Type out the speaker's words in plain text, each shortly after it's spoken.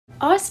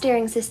Our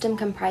steering system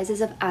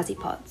comprises of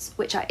azipods,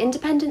 which are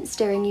independent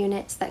steering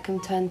units that can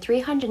turn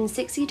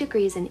 360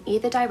 degrees in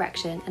either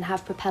direction and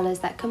have propellers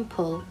that can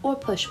pull or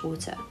push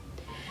water.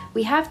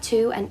 We have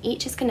two, and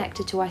each is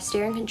connected to our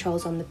steering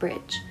controls on the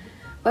bridge.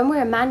 When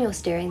we're manual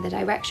steering, the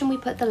direction we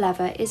put the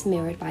lever is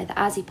mirrored by the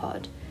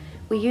azipod.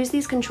 We use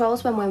these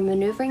controls when we're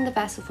maneuvering the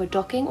vessel for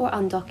docking or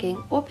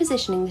undocking, or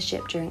positioning the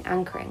ship during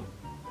anchoring.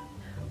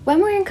 When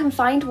we're in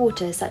confined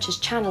waters, such as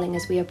channeling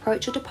as we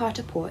approach or depart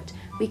a port,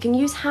 we can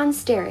use hand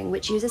steering,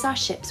 which uses our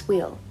ship's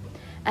wheel.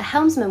 A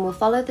helmsman will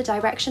follow the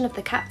direction of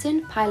the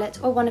captain, pilot,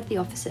 or one of the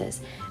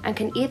officers, and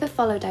can either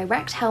follow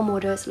direct helm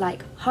orders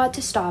like hard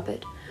to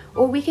starboard,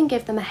 or we can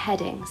give them a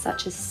heading,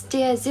 such as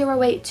steer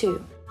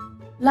 082.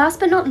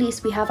 Last but not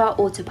least, we have our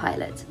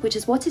autopilot, which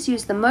is what is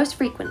used the most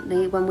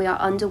frequently when we are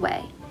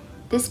underway.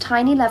 This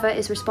tiny lever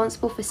is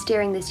responsible for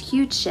steering this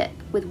huge ship,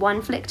 with one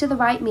flick to the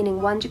right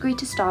meaning 1 degree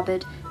to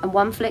starboard, and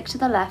one flick to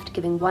the left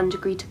giving 1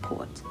 degree to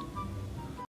port.